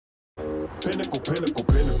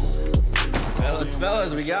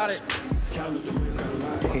Fellas, we got it.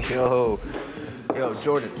 Yo,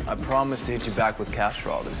 Jordan, I promise to hit you back with cash for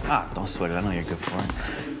all this. Don't sweat it. I know you're good for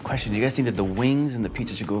it. Question, do you guys think that the wings and the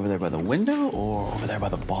pizza should go over there by the window or over there by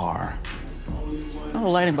the bar? Oh, the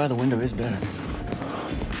lighting by the window is better.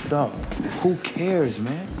 Dog, who cares,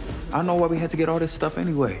 man? I know why we had to get all this stuff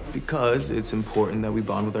anyway. Because it's important that we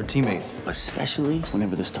bond with our teammates. Especially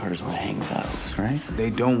whenever the starters want to hang with us, right? They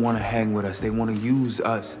don't want to hang with us. They want to use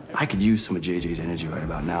us. I could use some of JJ's energy right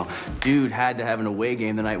about now. Dude had to have an away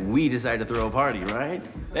game the night we decided to throw a party, right?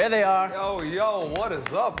 There they are. Yo, what is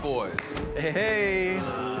up, boys? Hey.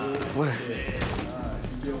 What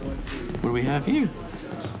do we have here?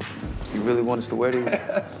 You really want us to wear these?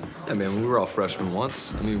 Yeah, man, we were all freshmen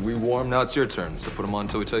once. I mean, we wore them, now it's your turn. So put them on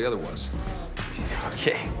until we tell you otherwise.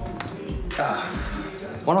 Okay.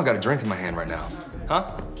 Why don't I got a drink in my hand right now?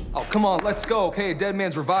 Huh? Oh, come on, let's go, okay? Dead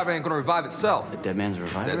Man's Reviver ain't gonna revive itself. The Dead Man's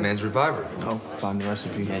Reviver? Dead Man's Reviver. Oh, find the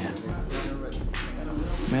recipe. Yeah.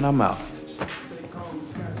 Man, I'm out.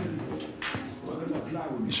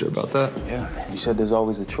 You sure about that? Yeah, you said there's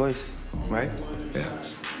always a choice, right? Yeah.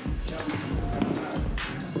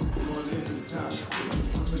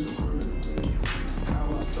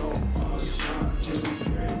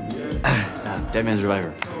 Dead Man's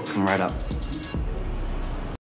Reviver. Coming right up.